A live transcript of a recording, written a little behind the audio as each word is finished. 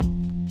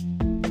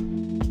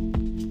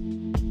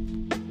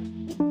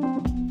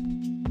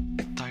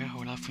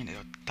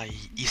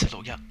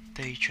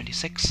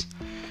2026。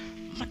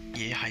乜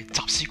嘢係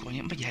集思廣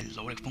益？乜嘢係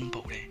腦力風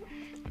暴呢？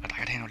大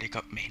家聽到呢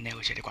個名咧，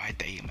好似有啲怪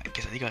地咁樣。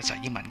其實呢個就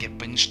係英文嘅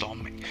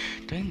brainstorming。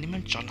究竟點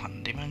樣進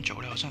行、點樣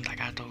做呢？我相信大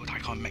家都大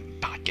概明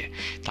白嘅。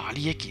但係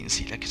呢一件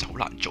事呢，其實好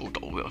難做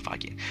到嘅。我發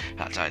現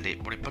就係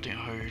我哋不斷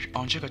去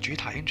按住一個主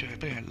題，跟住去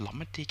不斷去諗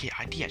一啲嘅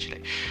idea 出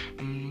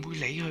嚟，唔會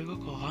理佢嗰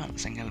個可能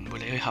性嘅，唔會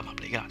理佢合唔合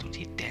理㗎。總之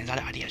掟晒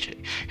啲 idea 出嚟。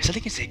其實呢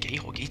件事係幾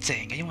好幾正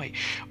嘅，因為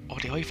我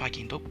哋可以發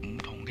現到唔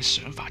同嘅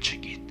想法出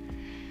現。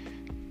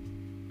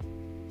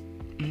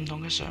唔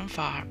同嘅想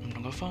法、唔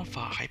同嘅方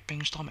法喺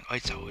brainstorming 可以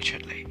走出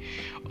嚟。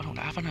我同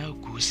大家分享一個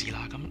故事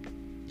啦。咁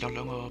有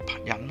兩個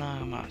人啦，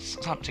咁啊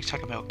三唔識七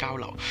咁有交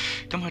流。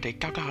咁佢哋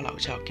交下流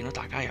之後，見到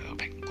大家又有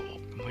蘋果，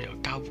咁佢又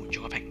交換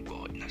咗個蘋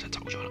果，然後就走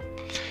咗啦。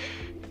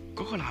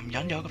嗰個男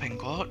人有一個蘋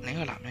果，另一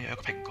個男人有一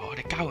個蘋果。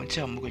佢哋交換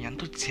之後，每個人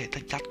都只係得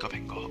一個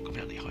蘋果，咁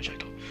就離開咗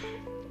度。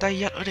第二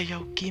日佢哋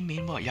又見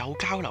面喎，又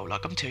交流啦。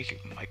今次佢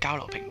唔係交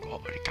流蘋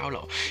果，佢哋交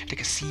流一啲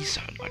嘅思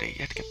想，我哋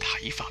一啲嘅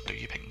睇法，對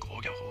於蘋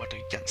果又好，對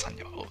於人生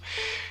又好。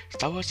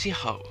走咗之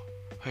後，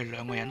佢哋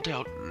兩個人都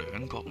有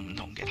兩個唔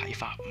同嘅睇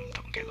法、唔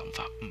同嘅諗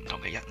法、唔同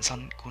嘅人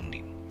生觀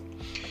念。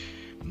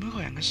每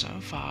個人嘅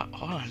想法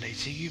可能係嚟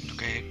自於唔同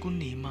嘅觀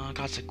念啊、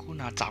價值觀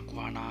啊、習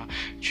慣啊、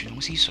傳統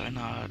思想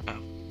啊、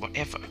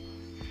whatever。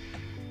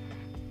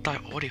但係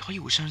我哋可以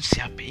互相試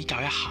下比較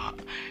一下，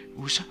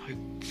互相去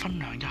分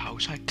享一下，互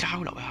相去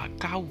交流一下，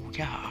交換一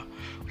下，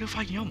我哋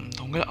發現咗唔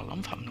同嘅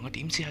諗法、唔同嘅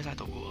點子喺晒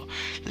度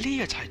嘅喎。呢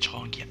個就係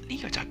創意，呢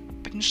個就係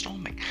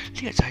brainstorming，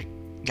呢個就係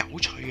有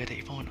趣嘅地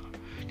方啦。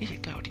呢亦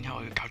都係點解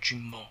我要搞專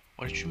模。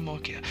我哋專模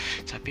其實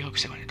就係俾個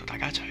適合嚟到大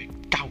家一齊去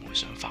交換嘅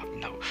想法，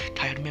然後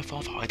睇下啲咩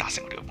方法可以達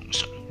成我哋嘅夢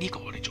想。呢個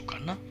我哋做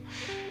緊啦。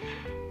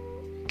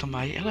同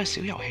埋有一個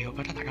小遊戲，我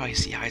覺得大家可以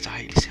試下嘅就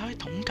係試下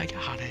統計一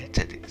下咧，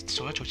即係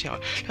做一做之後，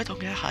你統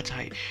計一下就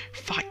係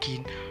發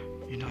現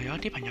原來有一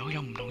啲朋友有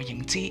唔同嘅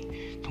認知，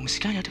同時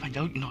間有啲朋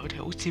友原來佢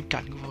哋好接近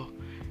嘅喎，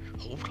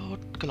好多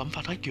嘅諗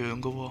法都一樣嘅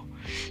喎，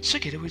所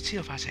以其實會知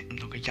道發成唔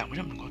同嘅人或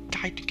者唔同嘅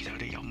階段，其實佢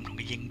哋有唔同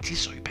嘅認知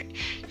水平，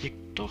亦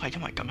都係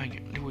因為咁樣樣，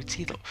你會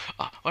知道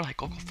可能係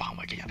嗰個範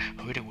圍嘅人，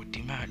佢哋會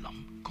點樣去諗，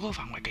嗰個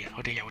範圍嘅人，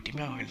佢哋又點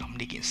樣去諗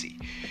呢件事，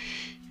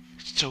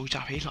聚集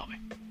起來。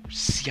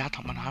試下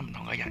問下唔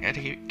同嘅人一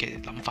啲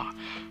嘅諗法，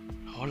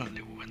可能你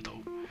會揾到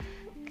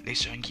你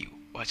想要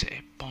或者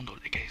幫到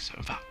你嘅想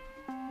法。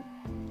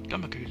今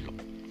日嘅閱讀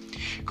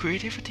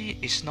Creativity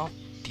is not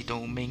the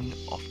domain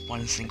of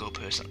one single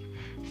person.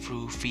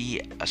 Through free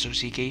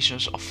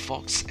associations of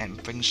thoughts and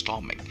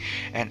brainstorming,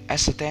 and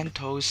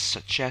accidental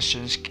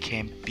suggestions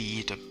can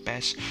be the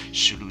best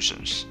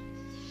solutions.